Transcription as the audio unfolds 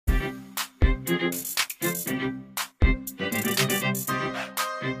This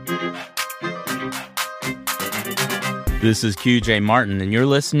is QJ Martin, and you're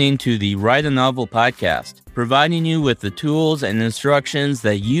listening to the Write a Novel podcast, providing you with the tools and instructions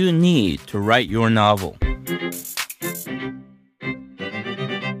that you need to write your novel.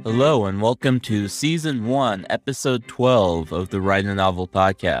 Hello, and welcome to Season 1, Episode 12 of the Write a Novel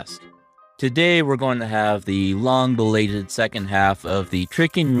podcast. Today, we're going to have the long-belated second half of the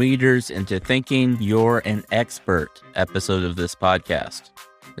Tricking Readers into Thinking You're an Expert episode of this podcast.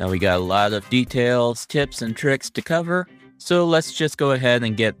 Now, we got a lot of details, tips, and tricks to cover, so let's just go ahead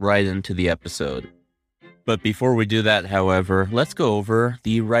and get right into the episode. But before we do that, however, let's go over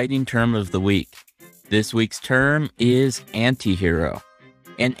the writing term of the week. This week's term is antihero.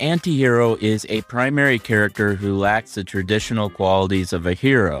 An antihero is a primary character who lacks the traditional qualities of a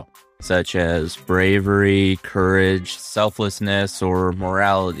hero, such as bravery, courage, selflessness, or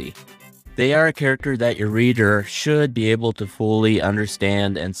morality. They are a character that your reader should be able to fully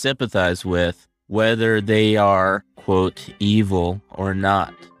understand and sympathize with, whether they are, quote, evil or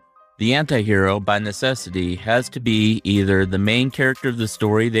not. The antihero, by necessity, has to be either the main character of the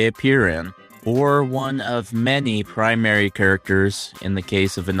story they appear in, or one of many primary characters in the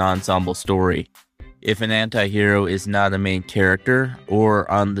case of an ensemble story. If an antihero is not a main character,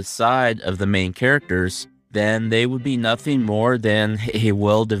 or on the side of the main characters, then they would be nothing more than a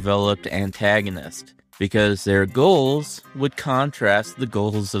well-developed antagonist, because their goals would contrast the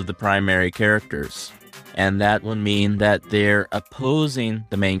goals of the primary characters. And that would mean that they're opposing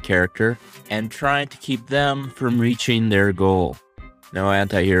the main character and trying to keep them from reaching their goal. Now,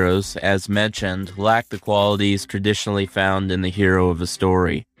 antiheroes, as mentioned, lack the qualities traditionally found in the hero of a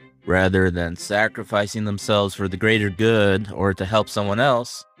story. Rather than sacrificing themselves for the greater good or to help someone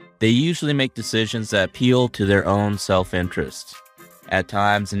else, they usually make decisions that appeal to their own self-interest. At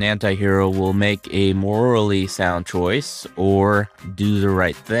times, an antihero will make a morally sound choice or do the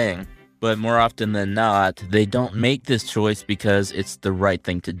right thing, but more often than not, they don't make this choice because it's the right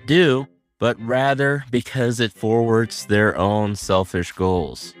thing to do, but rather because it forwards their own selfish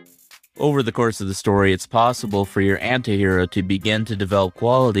goals. Over the course of the story, it's possible for your antihero to begin to develop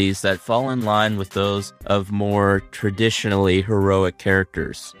qualities that fall in line with those of more traditionally heroic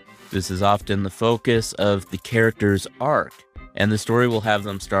characters. This is often the focus of the character's arc, and the story will have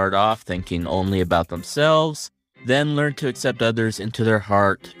them start off thinking only about themselves, then learn to accept others into their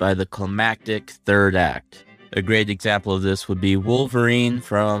heart by the climactic third act. A great example of this would be Wolverine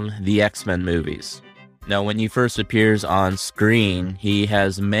from the X-Men movies. Now, when he first appears on screen, he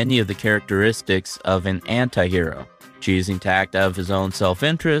has many of the characteristics of an antihero, choosing to act out of his own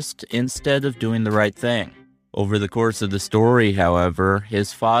self-interest instead of doing the right thing. Over the course of the story, however,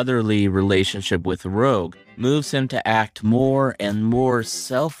 his fatherly relationship with Rogue moves him to act more and more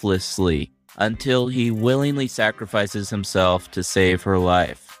selflessly until he willingly sacrifices himself to save her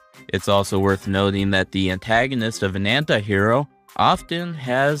life. It's also worth noting that the antagonist of an antihero often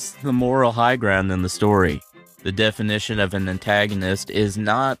has the moral high ground in the story. The definition of an antagonist is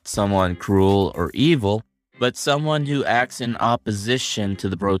not someone cruel or evil, but someone who acts in opposition to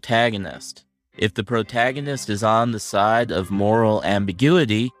the protagonist. If the protagonist is on the side of moral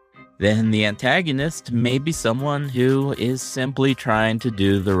ambiguity, then the antagonist may be someone who is simply trying to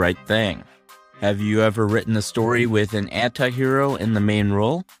do the right thing. Have you ever written a story with an antihero in the main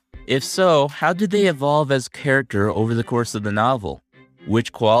role? If so, how did they evolve as character over the course of the novel?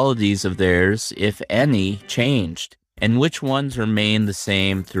 Which qualities of theirs, if any, changed? And which ones remain the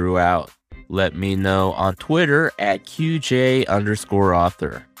same throughout? Let me know on Twitter at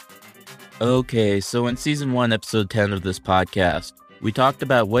QJ_author. Okay, so in Season 1, Episode 10 of this podcast, we talked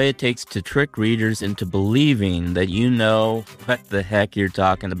about what it takes to trick readers into believing that you know what the heck you're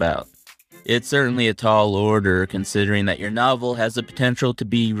talking about. It's certainly a tall order, considering that your novel has the potential to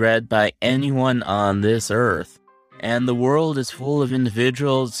be read by anyone on this earth. And the world is full of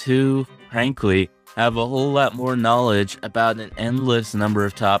individuals who, frankly, have a whole lot more knowledge about an endless number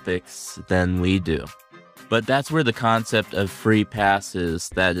of topics than we do. But that's where the concept of free passes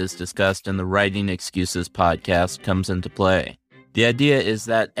that is discussed in the Writing Excuses podcast comes into play. The idea is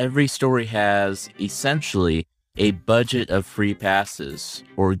that every story has, essentially, a budget of free passes,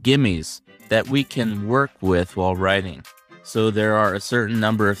 or gimmies, that we can work with while writing. So there are a certain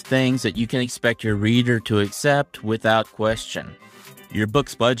number of things that you can expect your reader to accept without question. Your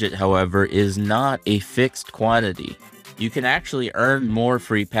book's budget, however, is not a fixed quantity. You can actually earn more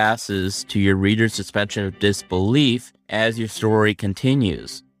free passes to your reader's suspension of disbelief as your story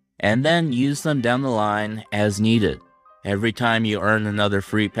continues, and then use them down the line as needed. Every time you earn another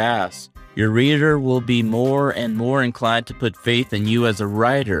free pass, your reader will be more and more inclined to put faith in you as a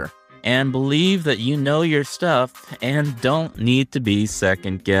writer, and believe that you know your stuff and don't need to be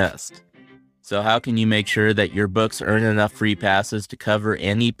second-guessed. So how can you make sure that your books earn enough free passes to cover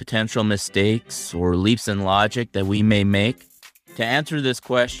any potential mistakes or leaps in logic that we may make? To answer this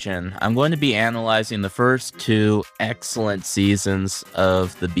question, I'm going to be analyzing the first 2 excellent seasons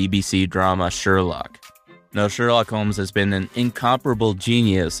of the BBC drama Sherlock. Now, Sherlock Holmes has been an incomparable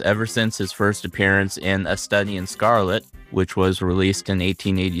genius ever since his first appearance in A Study in Scarlet, which was released in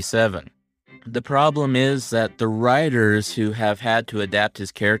 1887. The problem is that the writers who have had to adapt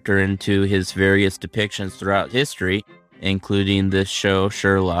his character into his various depictions throughout history, including this show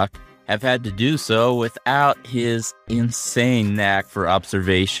Sherlock, have had to do so without his insane knack for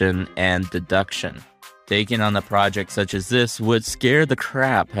observation and deduction. Taking on a project such as this would scare the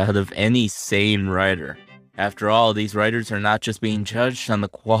crap out of any sane writer. After all, these writers are not just being judged on the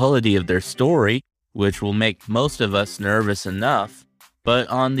quality of their story, which will make most of us nervous enough, but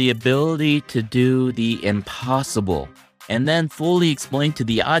on the ability to do the impossible, and then fully explain to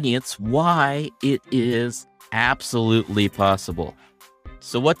the audience why it is absolutely possible.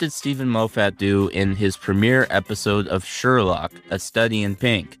 So what did Steven Moffat do in his premiere episode of Sherlock, A Study in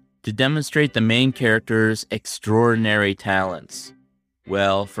Pink, to demonstrate the main character's extraordinary talents?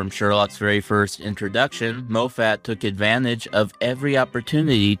 Well, from Sherlock's very first introduction, Moffat took advantage of every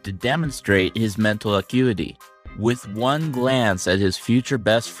opportunity to demonstrate his mental acuity. With one glance at his future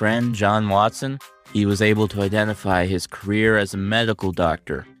best friend, John Watson, he was able to identify his career as a medical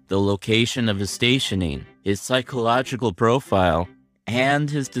doctor, the location of his stationing, his psychological profile, and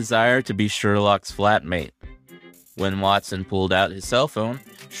his desire to be Sherlock's flatmate. When Watson pulled out his cell phone,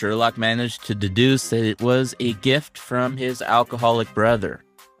 Sherlock managed to deduce that it was a gift from his alcoholic brother,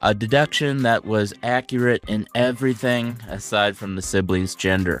 a deduction that was accurate in everything aside from the siblings'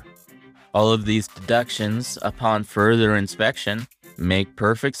 gender. All of these deductions, upon further inspection, make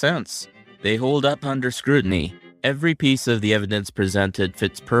perfect sense. They hold up under scrutiny. Every piece of the evidence presented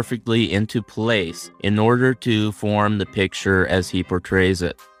fits perfectly into place in order to form the picture as he portrays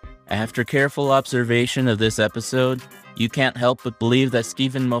it. After careful observation of this episode, you can't help but believe that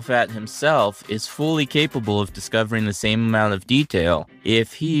Steven Moffat himself is fully capable of discovering the same amount of detail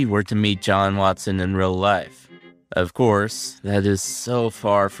if he were to meet John Watson in real life. Of course, that is so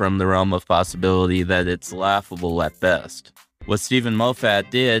far from the realm of possibility that it's laughable at best. What Steven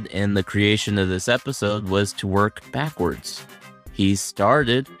Moffat did in the creation of this episode was to work backwards. He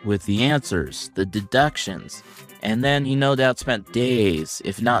started with the answers, the deductions, and then he no doubt spent days,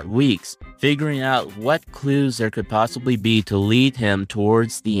 if not weeks, figuring out what clues there could possibly be to lead him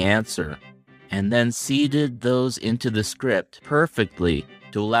towards the answer, and then seeded those into the script perfectly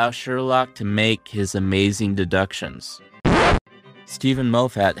to allow Sherlock to make his amazing deductions. Steven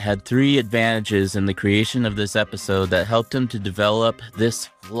Moffat had 3 advantages in the creation of this episode that helped him to develop this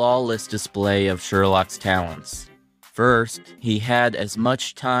flawless display of Sherlock's talents. First, he had as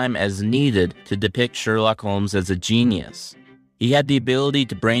much time as needed to depict Sherlock Holmes as a genius. He had the ability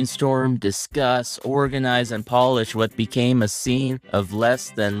to brainstorm, discuss, organize, and polish what became a scene of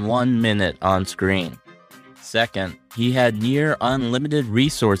less than 1 minute on screen. Second, he had near unlimited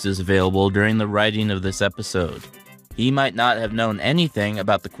resources available during the writing of this episode. He might not have known anything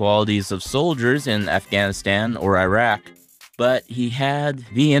about the qualities of soldiers in Afghanistan or Iraq, but he had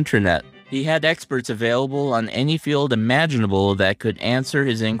the internet. He had experts available on any field imaginable that could answer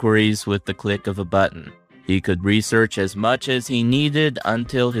his inquiries with the click of a button. He could research as much as he needed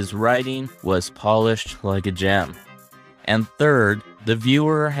until his writing was polished like a gem. And third, the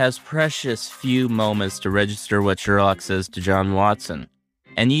viewer has precious few moments to register what Sherlock says to John Watson,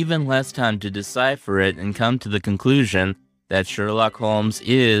 and even less time to decipher it and come to the conclusion that Sherlock Holmes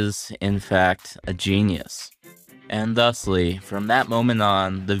is, in fact, a genius. And thusly, from that moment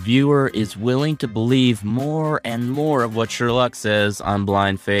on, the viewer is willing to believe more and more of what Sherlock says on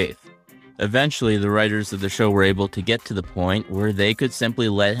blind faith. Eventually, the writers of the show were able to get to the point where they could simply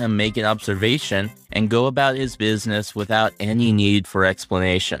let him make an observation and go about his business without any need for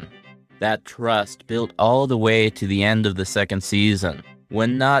explanation. That trust built all the way to the end of the second season,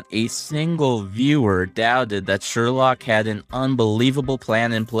 when not a single viewer doubted that Sherlock had an unbelievable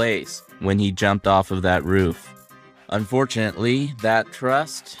plan in place when he jumped off of that roof. Unfortunately, that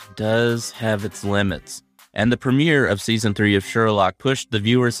trust does have its limits, and the premiere of Season 3 of Sherlock pushed the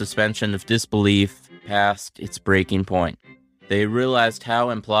viewer's suspension of disbelief past its breaking point. They realized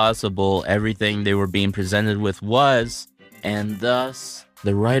how implausible everything they were being presented with was, and thus,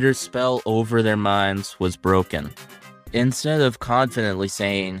 the writer's spell over their minds was broken. Instead of confidently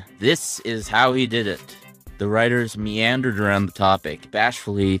saying, "This is how he did it," the writers meandered around the topic,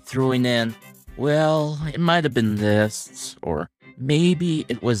 bashfully throwing in, "Well, it might have been this," or maybe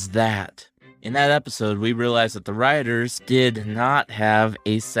it was that. In that episode, we realized that the writers did not have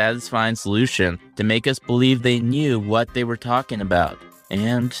a satisfying solution to make us believe they knew what they were talking about,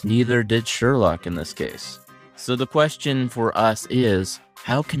 and neither did Sherlock in this case. So the question for us is,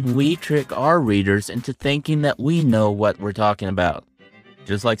 how can we trick our readers into thinking that we know what we're talking about?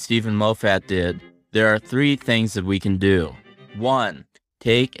 Just like Stephen Moffat did, there are 3 things that we can do. 1.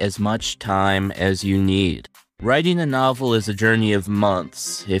 Take as much time as you need. Writing a novel is a journey of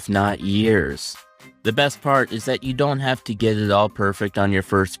months, if not years. The best part is that you don't have to get it all perfect on your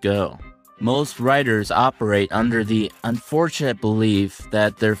first go. Most writers operate under the unfortunate belief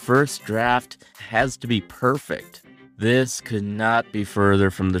that their first draft has to be perfect. This could not be further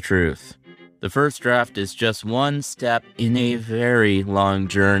from the truth. The first draft is just one step in a very long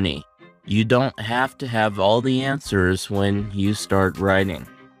journey. You don't have to have all the answers when you start writing.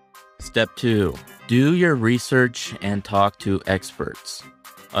 Step 2. Do your research and talk to experts.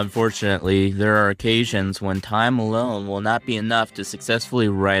 Unfortunately, there are occasions when time alone will not be enough to successfully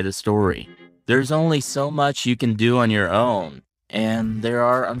write a story. There's only so much you can do on your own, and there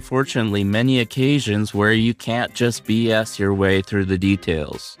are unfortunately many occasions where you can't just BS your way through the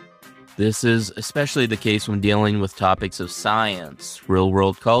details. This is especially the case when dealing with topics of science,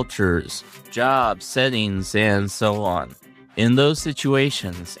 real-world cultures, jobs, settings, and so on. In those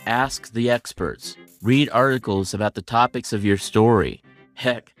situations, ask the experts. Read articles about the topics of your story.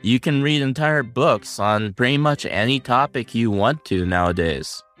 Heck, you can read entire books on pretty much any topic you want to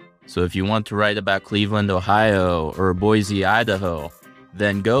nowadays. So if you want to write about Cleveland, Ohio, or Boise, Idaho,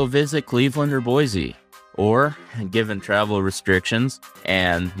 then go visit Cleveland or Boise. Or, given travel restrictions,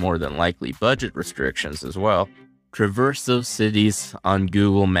 and more than likely budget restrictions as well, traverse those cities on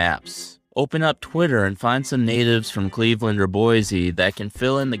Google Maps. Open up Twitter and find some natives from Cleveland or Boise that can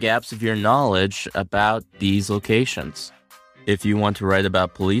fill in the gaps of your knowledge about these locations. If you want to write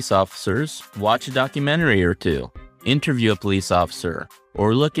about police officers, watch a documentary or 2, interview a police officer,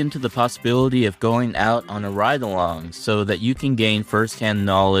 or look into the possibility of going out on a ride-along so that you can gain first-hand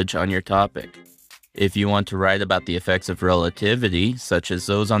knowledge on your topic. If you want to write about the effects of relativity, such as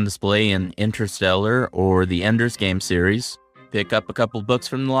those on display in Interstellar or the Ender's Game series, pick up a couple books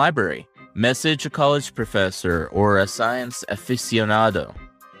from the library. Message a college professor or a science aficionado.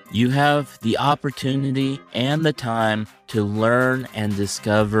 You have the opportunity and the time to learn and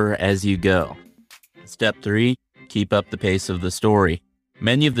discover as you go. Step 3. Keep up the pace of the story.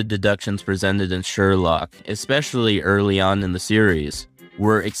 Many of the deductions presented in Sherlock, especially early on in the series,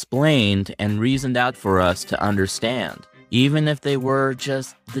 were explained and reasoned out for us to understand, even if they were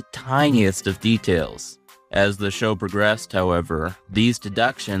just the tiniest of details. As the show progressed, however, these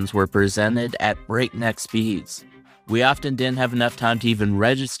deductions were presented at breakneck speeds. We often didn't have enough time to even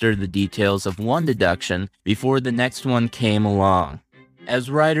register the details of one deduction before the next one came along. As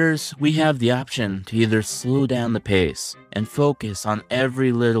writers, we have the option to either slow down the pace and focus on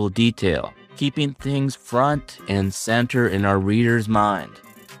every little detail, keeping things front and center in our reader's mind,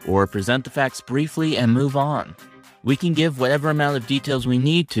 or present the facts briefly and move on. We can give whatever amount of details we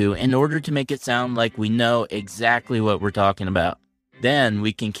need to in order to make it sound like we know exactly what we're talking about. Then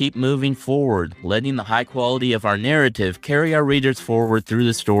we can keep moving forward, letting the high quality of our narrative carry our readers forward through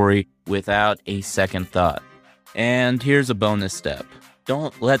the story without a second thought. And here's a bonus step.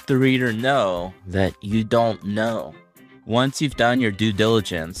 Don't let the reader know that you don't know. Once you've done your due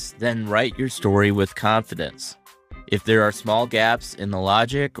diligence, then write your story with confidence. If there are small gaps in the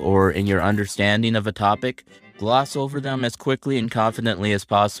logic or in your understanding of a topic, gloss over them as quickly and confidently as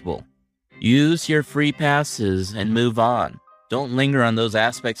possible. Use your free passes and move on. Don't linger on those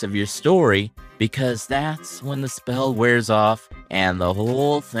aspects of your story, because that's when the spell wears off and the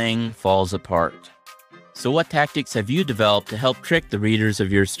whole thing falls apart. So what tactics have you developed to help trick the readers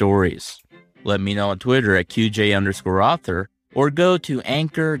of your stories? Let me know on Twitter at QJ_author, or go to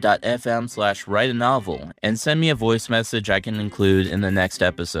anchor.fm/writeanovel and send me a voice message I can include in the next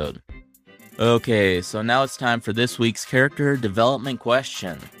episode. Okay, so now it's time for this week's character development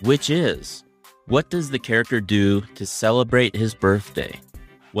question, which is, what does the character do to celebrate his birthday?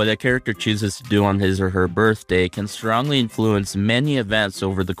 What a character chooses to do on his or her birthday can strongly influence many events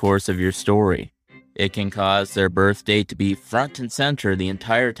over the course of your story. It can cause their birthday to be front and center the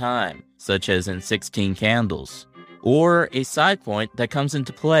entire time, such as in 16 Candles, or a side point that comes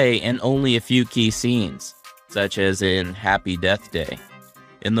into play in only a few key scenes, such as in Happy Death Day.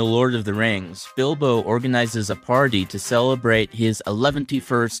 In The Lord of the Rings, Bilbo organizes a party to celebrate his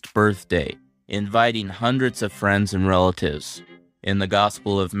 11th birthday, inviting hundreds of friends and relatives. In the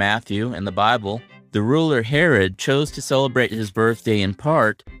Gospel of Matthew and the Bible, The ruler Herod chose to celebrate his birthday in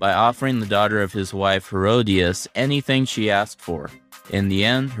part by offering the daughter of his wife Herodias anything she asked for. In the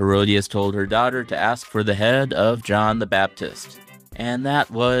end, Herodias told her daughter to ask for the head of John the Baptist. And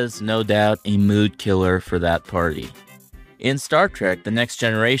that was, no doubt, a mood killer for that party. In Star Trek: The Next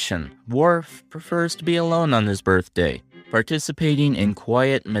Generation, Worf prefers to be alone on his birthday, participating in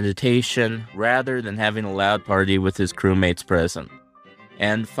quiet meditation rather than having a loud party with his crewmates present.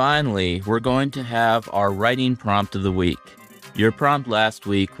 And finally, we're going to have our writing prompt of the week. Your prompt last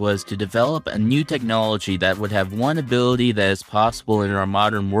week was to develop a new technology that would have one ability that is possible in our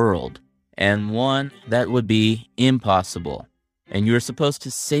modern world, and one that would be impossible. And you're supposed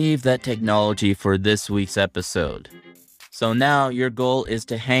to save that technology for this week's episode. So now your goal is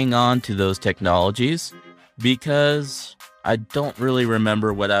to hang on to those technologies, because I don't really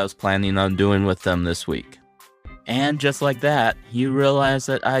remember what I was planning on doing with them this week. And just like that, you realize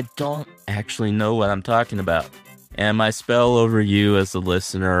that I don't actually know what I'm talking about, and my spell over you as the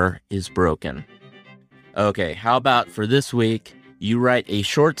listener is broken. Okay, how about for this week, you write a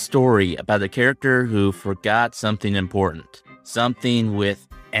short story about a character who forgot something important, something with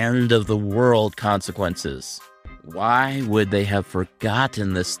end-of-the-world consequences. Why would they have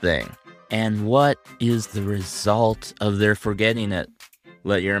forgotten this thing? And what is the result of their forgetting it?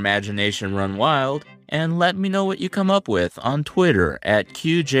 Let your imagination run wild, and let me know what you come up with on Twitter at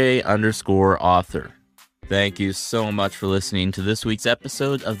QJ_author. Thank you so much for listening to this week's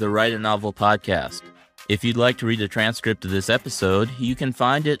episode of the Write a Novel podcast. If you'd like to read a transcript of this episode, you can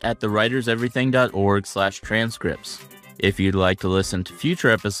find it at thewriterseverything.org/transcripts. If you'd like to listen to future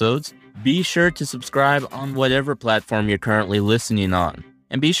episodes, be sure to subscribe on whatever platform you're currently listening on.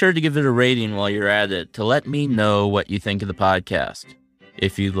 And be sure to give it a rating while you're at it to let me know what you think of the podcast.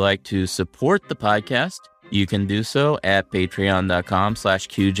 If you'd like to support the podcast, you can do so at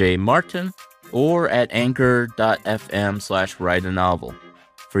patreon.com/QJMartin or at anchor.fm/writeanovel.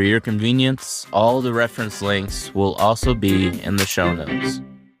 For your convenience, all the reference links will also be in the show notes.